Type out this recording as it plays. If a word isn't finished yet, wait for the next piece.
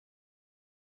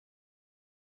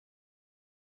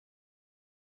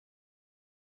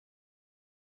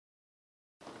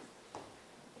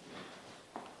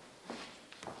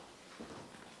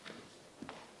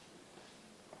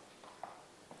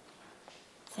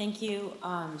Thank you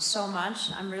so much.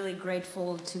 I'm really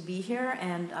grateful to be here,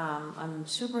 and I'm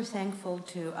super thankful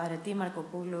to Lydia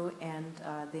Kallipoliti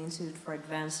and the Institute for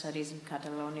Advanced Studies in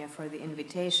Catalonia for the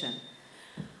invitation.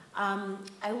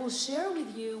 I will share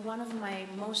with you one of my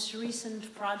most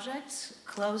recent projects,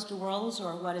 Closed Worlds,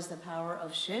 or What is the Power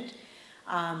of Shit,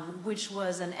 which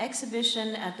was an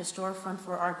exhibition at the Storefront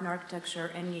for Art and Architecture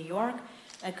in New York,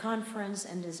 a conference,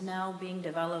 and is now being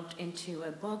developed into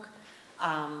a book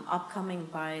upcoming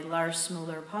by Lars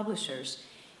Smuller Publishers.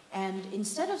 And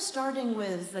instead of starting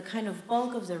with the kind of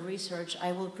bulk of the research,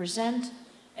 I will present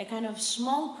a kind of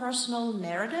small personal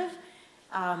narrative,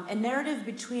 a narrative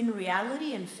between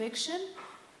reality and fiction,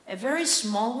 a very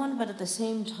small one, but at the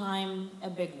same time, a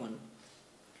big one.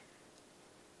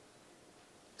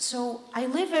 So I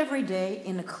live every day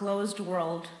in a closed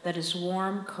world that is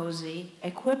warm, cozy,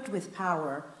 equipped with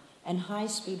power and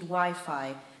high-speed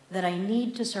Wi-Fi that I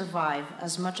need to survive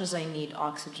as much as I need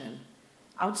oxygen.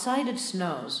 Outside it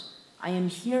snows. I am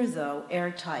here, though,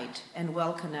 airtight and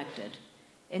well-connected.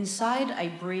 Inside, I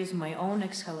breathe my own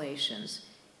exhalations,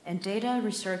 and data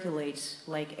recirculates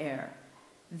like air.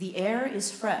 The air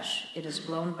is fresh. It is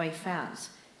blown by fans.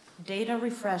 Data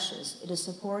refreshes. It is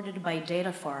supported by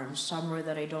data farms somewhere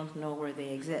that I don't know where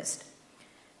they exist.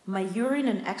 My urine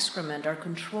and excrement are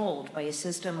controlled by a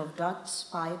system of ducts,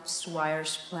 pipes,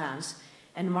 wires, plants,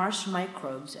 and marsh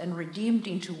microbes, and redeemed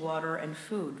into water and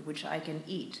food, which I can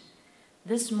eat.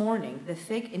 This morning, the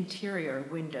thick interior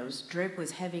windows drip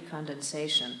with heavy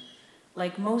condensation.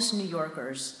 Like most New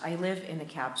Yorkers, I live in a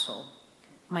capsule.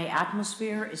 My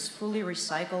atmosphere is fully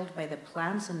recycled by the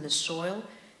plants and the soil.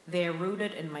 They are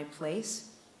rooted in my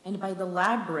place, and by the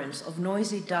labyrinth of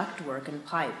noisy ductwork and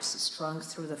pipes strung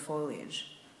through the foliage.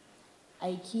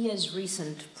 IKEA's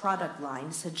recent product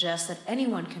line suggests that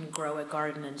anyone can grow a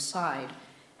garden inside,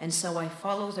 and so I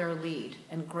follow their lead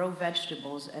and grow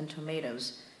vegetables and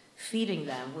tomatoes, feeding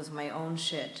them with my own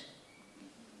shit.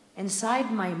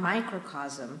 Inside my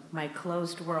microcosm, my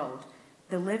closed world,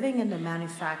 the living and the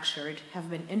manufactured have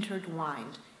been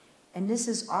intertwined, and this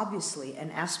is obviously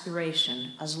an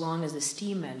aspiration as long as a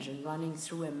steam engine running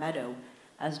through a meadow,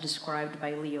 as described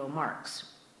by Leo Marx.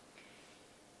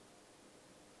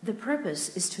 The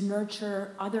purpose is to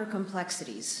nurture other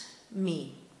complexities,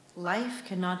 me. Life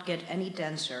cannot get any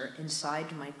denser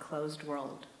inside my closed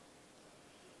world.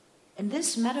 And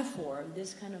this metaphor,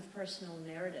 this kind of personal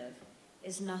narrative,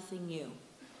 is nothing new.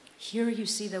 Here you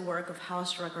see the work of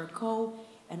Hausrucker Co.,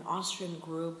 an Austrian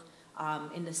group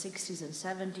in the 60s and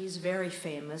 70s, very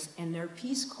famous, and their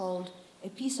piece called A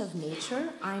Piece of Nature,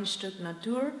 Ein Stück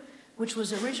Natur, which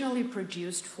was originally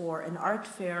produced for an art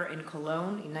fair in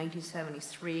Cologne in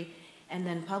 1973 and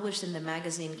then published in the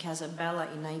magazine Casabella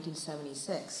in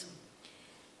 1976.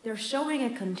 They're showing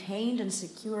a contained and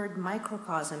secured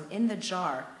microcosm in the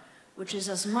jar, which is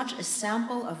as much a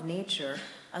sample of nature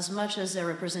as much as a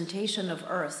representation of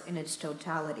Earth in its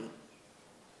totality.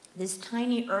 This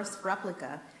tiny Earth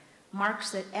replica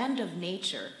marks the end of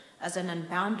nature as an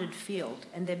unbounded field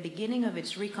and the beginning of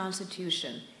its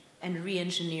reconstitution and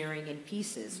re-engineering in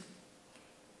pieces.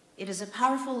 It is a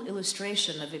powerful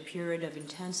illustration of a period of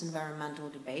intense environmental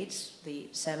debates, the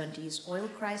 70s oil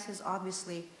crisis,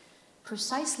 obviously,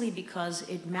 precisely because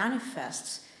it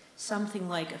manifests something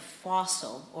like a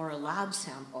fossil or a lab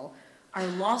sample, our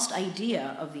lost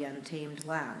idea of the untamed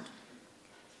land.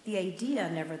 The idea,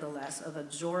 nevertheless, of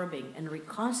absorbing and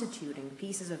reconstituting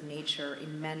pieces of nature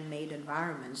in man-made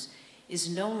environments is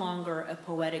no longer a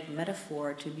poetic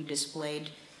metaphor to be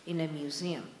displayed in a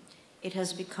museum. It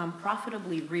has become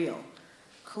profitably real.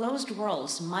 Closed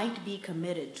worlds might be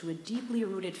committed to a deeply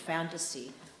rooted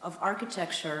fantasy of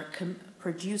architecture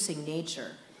producing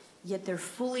nature, yet they're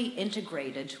fully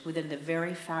integrated within the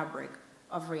very fabric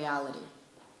of reality.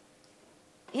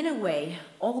 In a way,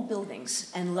 all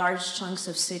buildings and large chunks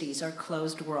of cities are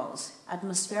closed worlds,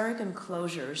 atmospheric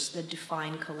enclosures that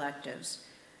define collectives.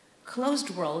 Closed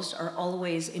worlds are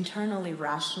always internally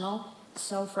rational,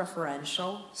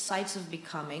 self-referential, sites of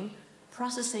becoming,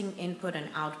 processing input and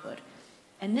output.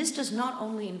 And this does not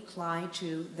only apply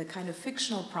to the kind of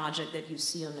fictional project that you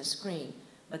see on the screen,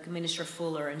 Buckminster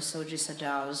Fuller and Soji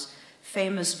Sadao's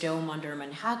famous dome under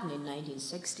Manhattan in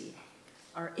 1960.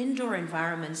 Our indoor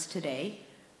environments today,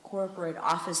 corporate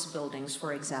office buildings,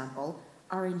 for example,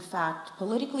 are in fact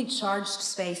politically charged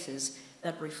spaces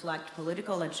that reflect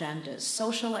political agendas,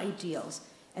 social ideals,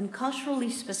 and culturally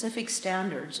specific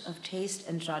standards of taste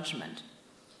and judgment.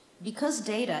 Because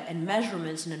data and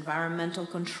measurements in environmental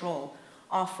control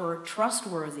offer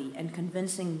trustworthy and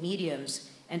convincing mediums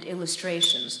and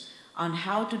illustrations on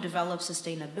how to develop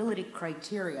sustainability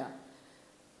criteria,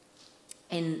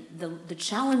 in the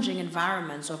challenging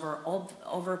environments of our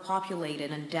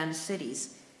overpopulated and dense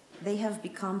cities, they have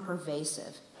become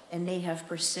pervasive and they have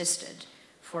persisted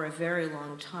for a very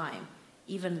long time,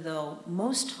 even though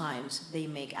most times they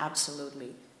make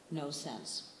absolutely no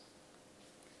sense.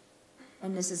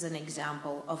 And this is an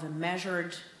example of a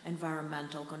measured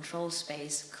environmental control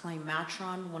space,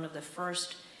 Climatron, one of the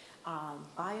first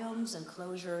biomes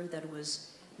enclosure that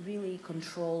was really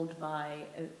controlled by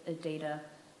a data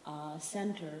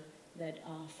center that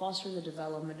fostered the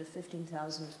development of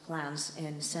 15,000 plants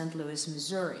in St. Louis,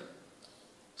 Missouri.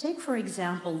 Take, for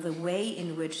example, the way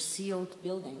in which sealed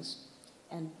buildings,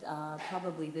 and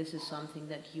probably this is something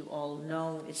that you all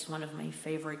know, it's one of my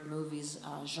favorite movies,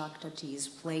 Jacques Tati's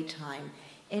Playtime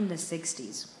in the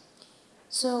 60s.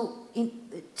 So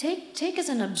take as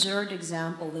an absurd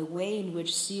example the way in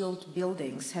which sealed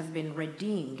buildings have been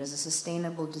redeemed as a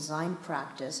sustainable design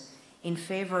practice in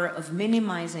favor of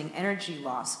minimizing energy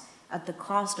loss at the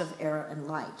cost of air and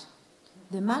light.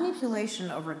 The manipulation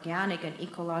of organic and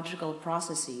ecological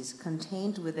processes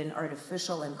contained within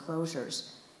artificial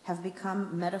enclosures have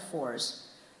become metaphors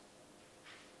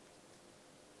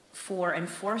for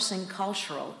enforcing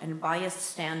cultural and biased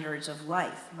standards of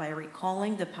life by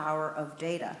recalling the power of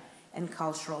data and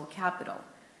cultural capital.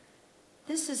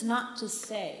 This is not to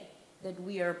say that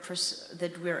we're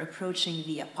approaching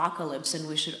the apocalypse and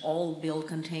we should all build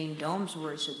contained domes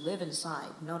where it should live inside.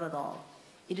 Not at all.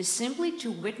 It is simply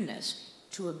to witness,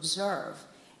 to observe,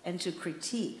 and to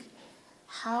critique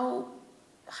how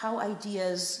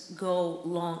ideas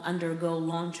undergo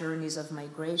long journeys of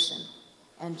migration,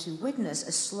 and to witness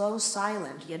a slow,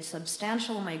 silent, yet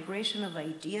substantial migration of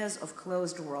ideas of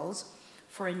closed worlds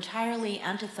for entirely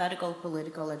antithetical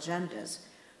political agendas,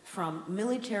 from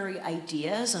military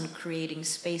ideas on creating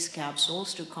space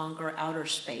capsules to conquer outer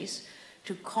space,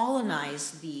 to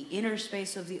colonize the inner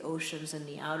space of the oceans and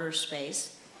the outer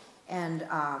space, and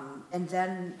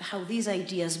then how these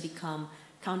ideas become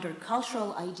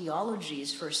countercultural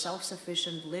ideologies for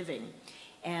self-sufficient living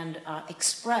and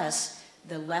express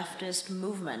the leftist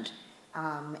movement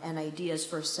and ideas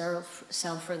for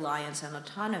self-reliance and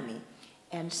autonomy.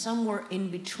 And somewhere in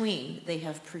between, they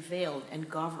have prevailed and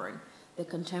governed the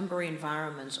contemporary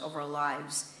environments of our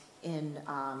lives in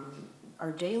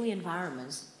our daily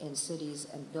environments in cities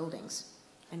and buildings,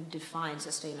 and define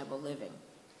sustainable living.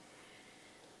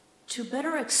 To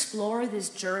better explore this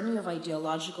journey of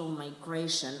ideological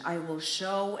migration, I will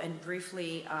show and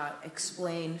briefly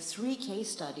explain 3 case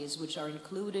studies which are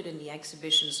included in the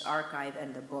exhibition's archive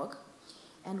and the book,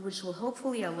 and which will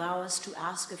hopefully allow us to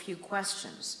ask a few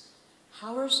questions.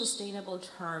 How are sustainable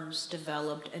terms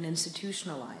developed and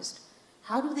institutionalized?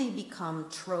 How do they become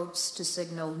tropes to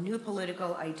signal new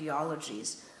political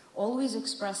ideologies, always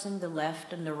expressing the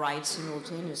left and the right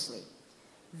simultaneously?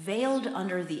 Veiled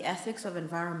under the ethics of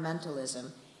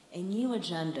environmentalism, a new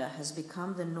agenda has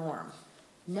become the norm.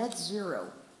 Net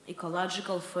zero,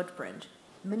 ecological footprint,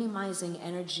 minimizing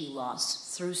energy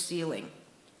loss through sealing,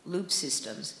 loop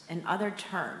systems, and other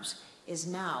terms is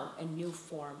now a new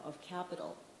form of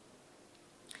capital.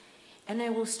 And I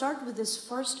will start with this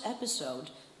first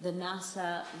episode, the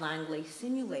NASA Langley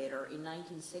simulator in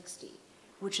 1960,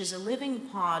 which is a living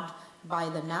pod by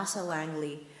the NASA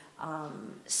Langley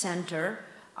Center,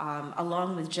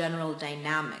 along with General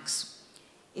Dynamics.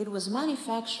 It was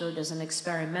manufactured as an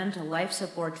experimental life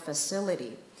support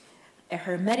facility, a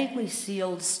hermetically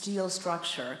sealed steel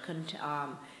structure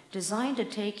designed to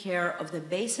take care of the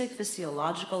basic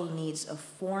physiological needs of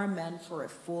 4 men for a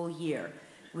full year,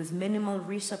 with minimal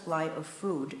resupply of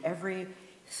food every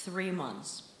 3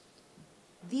 months.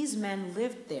 These men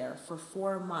lived there for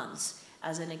 4 months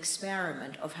as an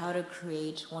experiment of how to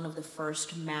create one of the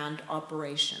first manned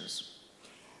operations.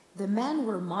 The men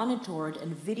were monitored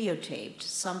and videotaped,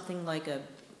 something like an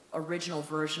original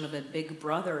version of a Big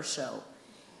Brother show,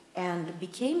 and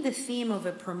became the theme of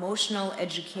a promotional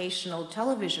educational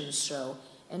television show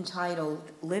entitled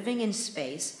Living in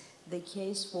Space, The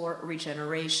Case for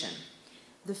Regeneration.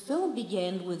 The film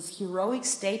began with heroic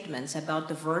statements about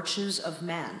the virtues of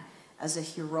man as a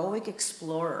heroic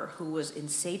explorer who was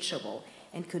insatiable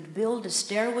and could build a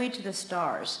stairway to the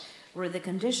stars where the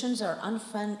conditions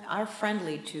are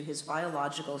friendly to his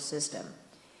biological system.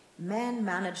 Man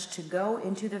managed to go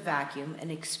into the vacuum and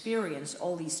experience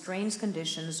all these strange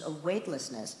conditions of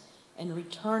weightlessness and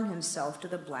return himself to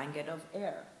the blanket of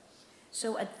air.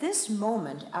 So at this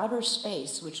moment, outer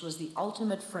space, which was the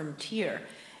ultimate frontier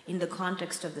in the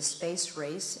context of the space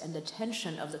race and the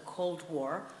tension of the Cold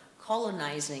War,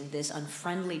 colonizing this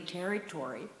unfriendly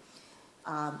territory,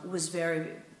 was very,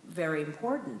 very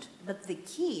important. But the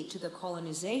key to the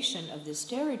colonization of this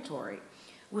territory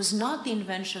was not the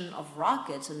invention of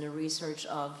rockets and the research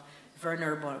of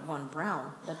Werner von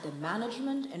Braun, but the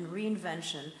management and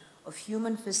reinvention of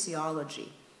human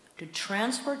physiology. To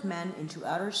transport men into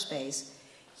outer space,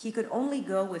 he could only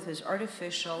go with his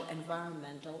artificial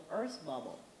environmental Earth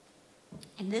bubble.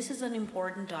 And this is an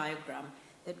important diagram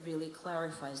that really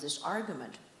clarifies this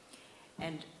argument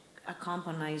and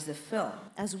accompanies the film.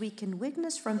 As we can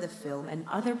witness from the film and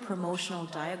other promotional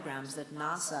diagrams that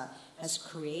NASA has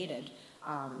created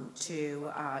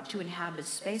to inhabit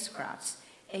spacecrafts,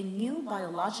 a new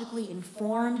biologically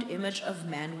informed image of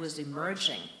man was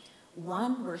emerging,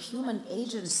 one where human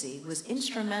agency was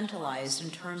instrumentalized in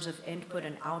terms of input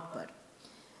and output.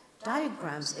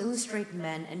 Diagrams illustrate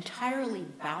men entirely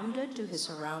bounded to his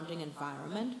surrounding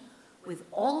environment, with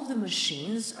all of the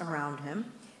machines around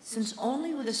him, since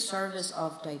only with the service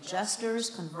of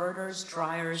digesters, converters,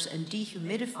 dryers, and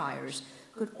dehumidifiers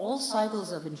could all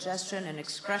cycles of ingestion and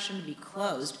excretion be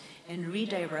closed and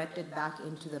redirected back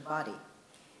into the body.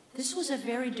 This was a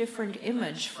very different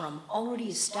image from already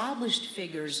established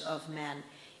figures of men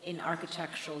in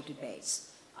architectural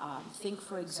debates. Think,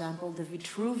 for example, the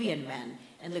Vitruvian man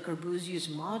and Le Corbusier's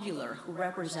modular, who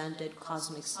represented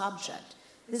cosmic subject.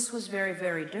 This was very,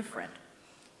 very different.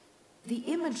 The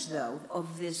image, though,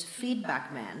 of this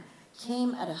feedback man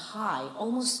came at a high,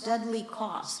 almost deadly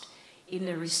cost in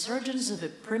the resurgence of a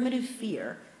primitive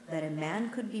fear that a man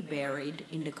could be buried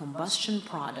in the combustion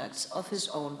products of his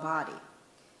own body.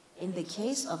 In the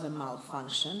case of a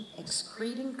malfunction,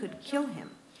 excreting could kill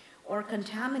him or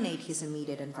contaminate his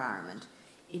immediate environment.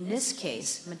 In this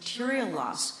case, material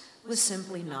loss was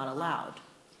simply not allowed.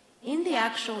 In the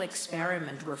actual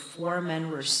experiment where 4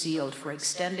 men were sealed for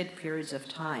extended periods of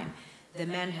time, the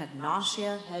men had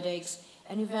nausea, headaches,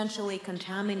 and eventually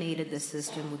contaminated the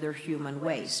system with their human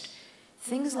waste.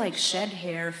 Things like shed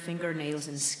hair, fingernails,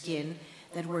 and skin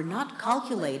that were not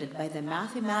calculated by the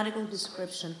mathematical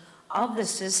description of the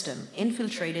system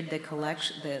infiltrated the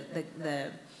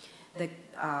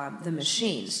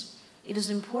machines. It is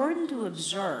important to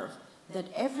observe that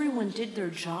everyone did their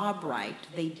job right.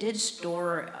 They did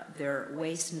store their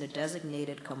waste in the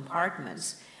designated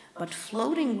compartments, but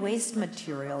floating waste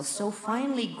material so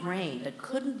finely grained that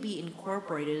couldn't be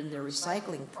incorporated in the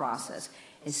recycling process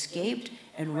escaped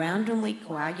and randomly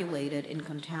coagulated in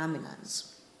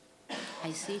contaminants.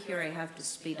 I see here I have to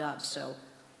speed up, so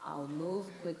I'll move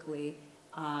quickly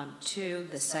to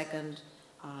the second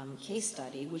case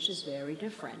study, which is very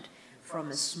different.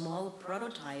 From a small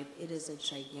prototype, it is a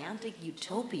gigantic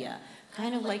utopia,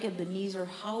 kind of like Ebenezer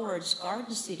Howard's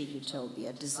Garden City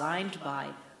utopia, designed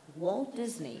by Walt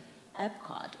Disney,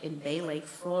 Epcot, in Bay Lake,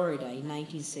 Florida in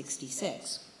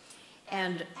 1966.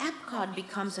 And Epcot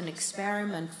becomes an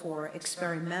experiment for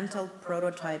experimental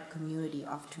prototype community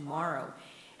of tomorrow,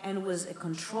 and was a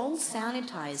controlled,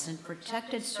 sanitized, and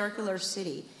protected circular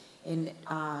city in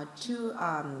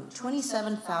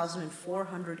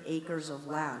 27,400 acres of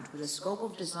land, with the scope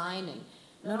of designing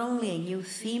not only a new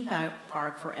theme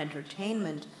park for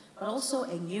entertainment, but also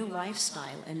a new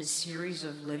lifestyle and a series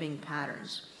of living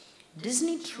patterns.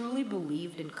 Disney truly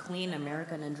believed in clean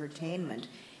American entertainment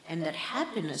and that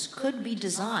happiness could be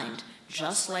designed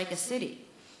just like a city.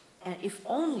 And if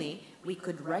only we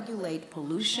could regulate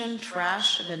pollution,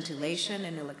 trash, ventilation,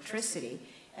 and electricity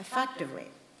effectively.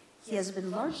 He has been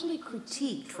largely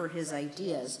critiqued for his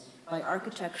ideas by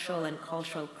architectural and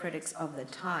cultural critics of the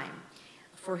time,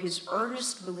 for his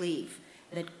earnest belief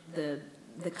that the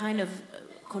kind of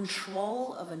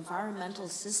control of environmental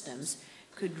systems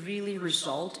could really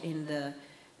result in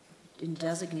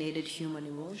designated human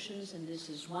emotions. And this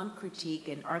is one critique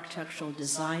in Architectural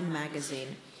Design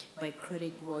magazine by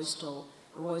critic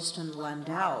Royston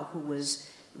Landau, who was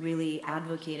really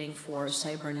advocating for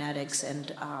cybernetics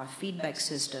and feedback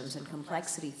systems and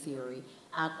complexity theory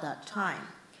at that time.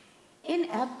 In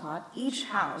Epcot, each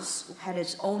house had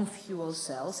its own fuel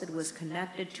cells. It was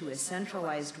connected to a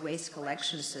centralized waste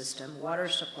collection system, water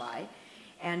supply,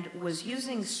 and was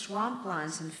using swamp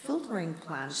plants and filtering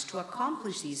plants to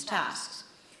accomplish these tasks.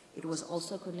 It was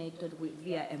also connected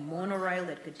via a monorail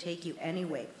that could take you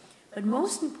anyway. But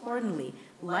most importantly,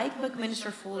 like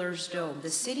Buckminster Fuller's dome, the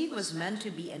city was meant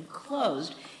to be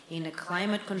enclosed in a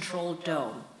climate-controlled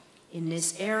dome. In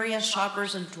this area,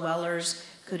 shoppers and dwellers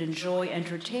could enjoy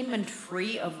entertainment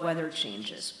free of weather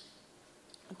changes.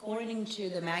 According to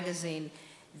the magazine,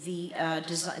 the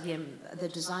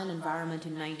design environment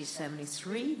in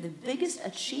 1973, the biggest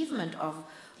achievement of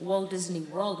Walt Disney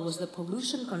World was the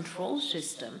pollution control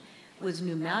system with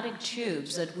pneumatic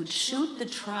tubes that would shoot the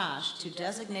trash to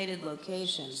designated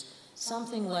locations,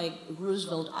 something like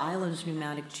Roosevelt Island's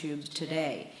pneumatic tubes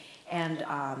today. And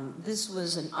this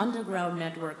was an underground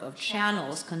network of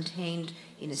channels contained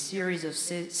in a series of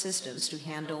systems to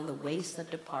handle the waste that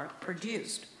the park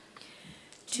produced.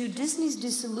 To Disney's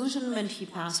disillusionment, he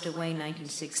passed away in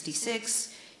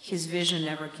 1966. His vision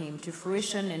never came to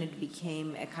fruition, and it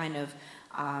became a kind of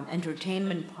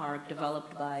entertainment park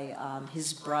developed by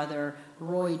his brother,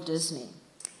 Roy Disney.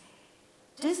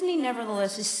 Disney,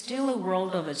 nevertheless, is still a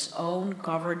world of its own,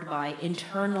 governed by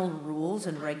internal rules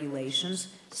and regulations,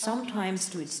 sometimes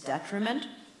to its detriment.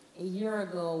 A year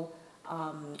ago,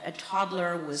 a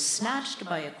toddler was snatched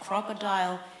by a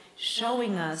crocodile,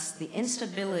 showing us the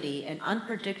instability and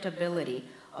unpredictability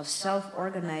of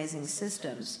self-organizing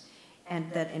systems,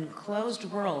 and that in closed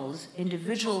worlds,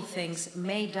 individual things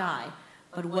may die,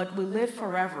 but what will live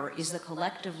forever is the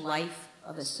collective life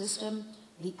of a system,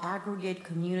 the aggregate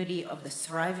community of the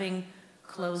thriving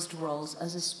closed worlds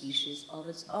as a species of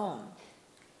its own.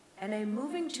 And I'm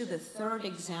moving to the third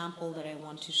example that I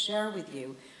want to share with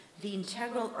you, the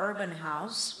Integral Urban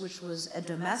House, which was a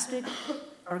domestic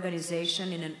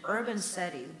organization in an urban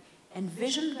setting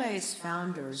envisioned by its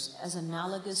founders as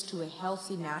analogous to a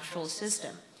healthy natural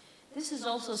system. This is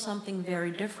also something very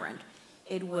different.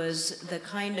 It was the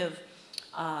kind of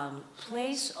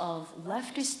place of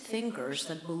leftist thinkers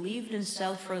that believed in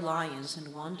self-reliance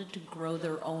and wanted to grow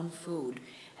their own food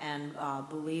and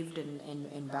believed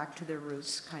in back to their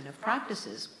roots kind of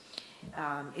practices.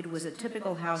 It was a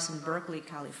typical house in Berkeley,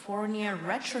 California,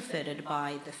 retrofitted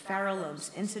by the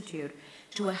Farallones Institute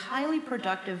to a highly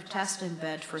productive testing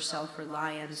bed for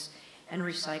self-reliance and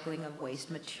recycling of waste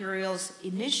materials,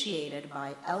 initiated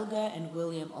by Elga and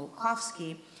William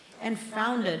Olkowski and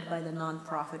founded by the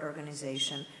nonprofit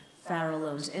organization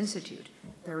Farallones Institute.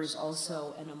 There is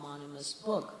also an anonymous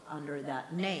book under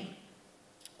that name.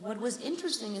 What was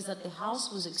interesting is that the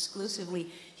house was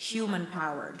exclusively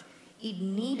human-powered. It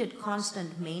needed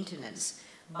constant maintenance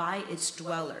by its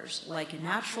dwellers. Like a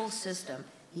natural system,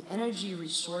 the energy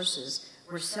resources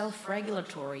were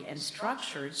self-regulatory and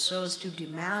structured so as to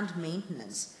demand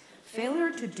maintenance.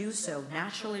 Failure to do so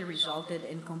naturally resulted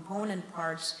in component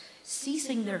parts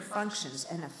ceasing their functions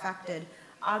and affected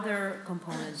other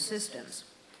component systems.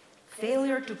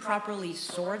 Failure to properly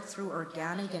sort through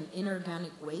organic and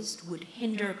inorganic waste would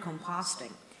hinder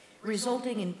composting,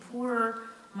 resulting in poorer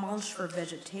mulch for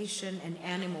vegetation and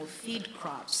animal feed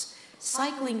crops,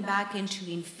 cycling back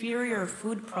into inferior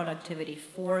food productivity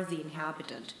for the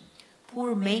inhabitant.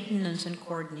 Poor maintenance and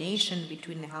coordination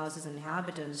between the house's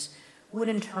inhabitants would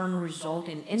in turn result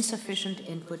in insufficient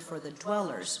input for the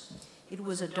dwellers. It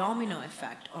was a domino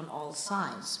effect on all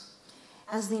sides.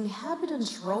 As the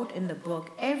inhabitants wrote in the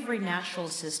book, every natural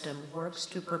system works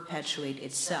to perpetuate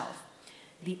itself.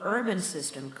 The urban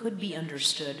system could be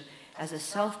understood as a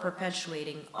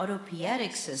self-perpetuating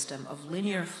autopoietic system of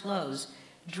linear flows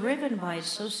driven by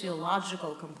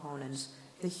sociological components,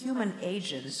 the human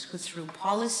agents who through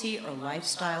policy or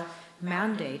lifestyle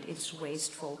mandate its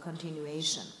wasteful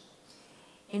continuation.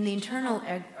 In the internal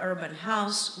urban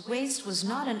house, waste was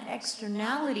not an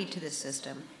externality to the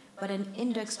system, but an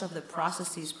index of the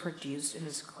processes produced in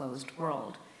its closed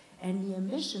world. And the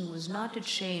ambition was not to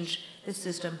change the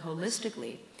system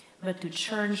holistically, but to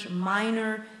change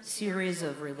minor series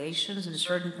of relations and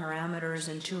certain parameters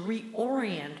and to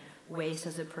reorient waste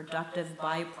as a productive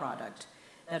byproduct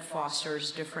that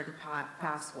fosters different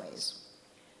pathways.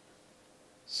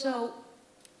 So,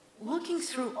 looking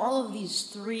through all of these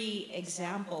three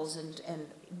examples and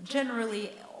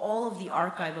generally all of the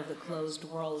archive of the closed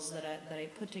worlds that I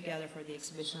put together for the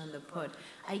exhibition on the put,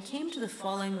 I came to the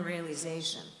following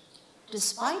realization.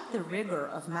 Despite the rigor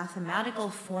of mathematical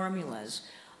formulas,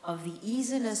 of the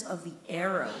easiness of the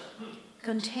arrow,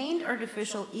 contained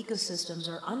artificial ecosystems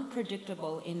are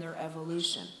unpredictable in their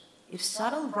evolution. If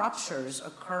subtle ruptures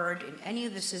occurred in any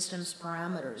of the system's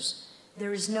parameters,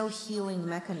 there is no healing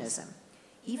mechanism.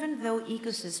 Even though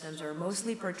ecosystems are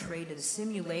mostly portrayed in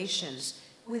simulations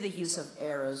with the use of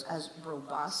arrows as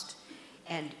robust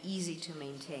and easy to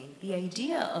maintain, the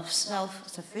idea of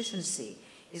self-sufficiency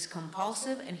is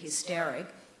compulsive and hysteric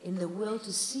in the will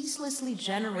to ceaselessly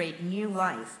generate new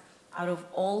life out of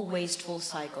all wasteful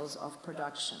cycles of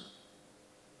production.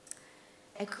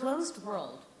 A closed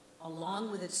world, along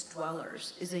with its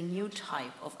dwellers, is a new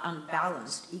type of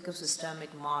unbalanced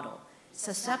ecosystemic model,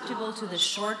 susceptible to the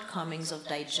shortcomings of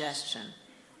digestion.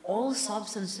 All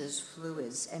substances,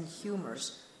 fluids, and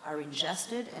humors are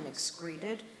ingested and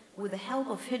excreted with the help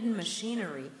of hidden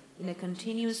machinery in a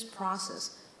continuous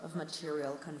process of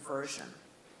material conversion.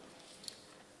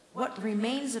 What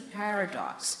remains a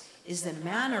paradox is the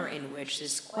manner in which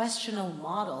this questionable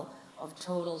model of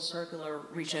total circular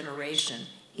regeneration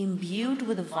imbued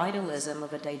with the vitalism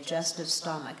of a digestive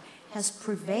stomach, has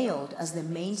prevailed as the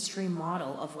mainstream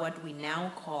model of what we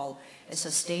now call a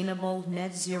sustainable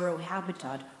net zero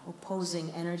habitat opposing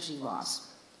energy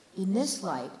loss. In this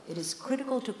light, it is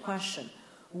critical to question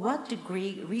what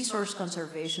degree resource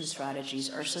conservation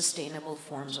strategies are sustainable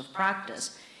forms of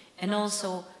practice, and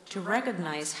also to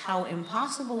recognize how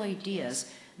impossible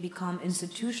ideas become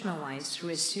institutionalized through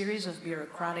a series of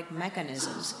bureaucratic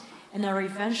mechanisms and are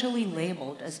eventually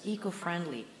labeled as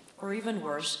eco-friendly, or even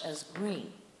worse, as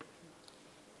green.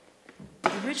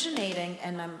 Originating,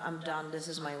 and I'm done, this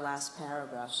is my last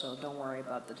paragraph, so don't worry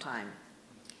about the time.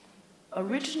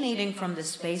 Originating from the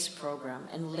space program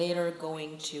and later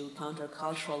going to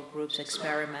countercultural groups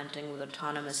experimenting with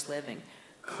autonomous living,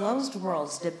 closed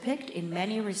worlds depict in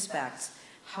many respects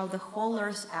how the whole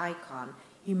Earth icon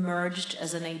emerged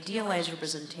as an idealized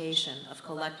representation of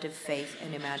collective faith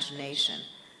and imagination.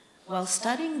 While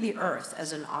studying the Earth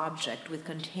as an object with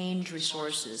contained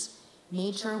resources,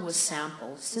 nature was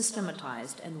sampled,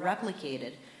 systematized, and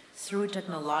replicated through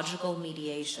technological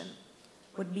mediation.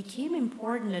 What became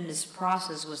important in this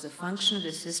process was the function of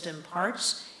the system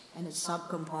parts and its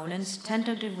subcomponents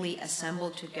tentatively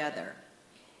assembled together.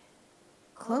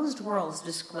 Closed worlds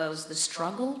disclose the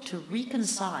struggle to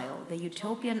reconcile the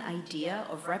utopian idea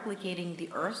of replicating the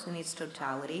Earth in its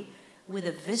totality with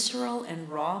the visceral and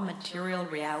raw material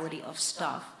reality of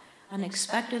stuff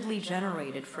unexpectedly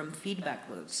generated from feedback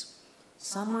loops.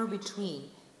 Somewhere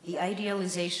between the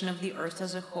idealization of the Earth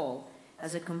as a whole,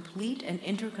 as a complete and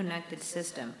interconnected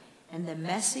system, and the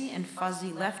messy and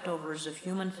fuzzy leftovers of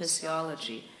human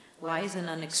physiology lies an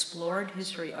unexplored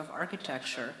history of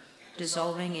architecture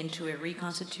dissolving into a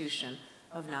reconstitution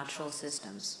of natural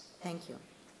systems. Thank you.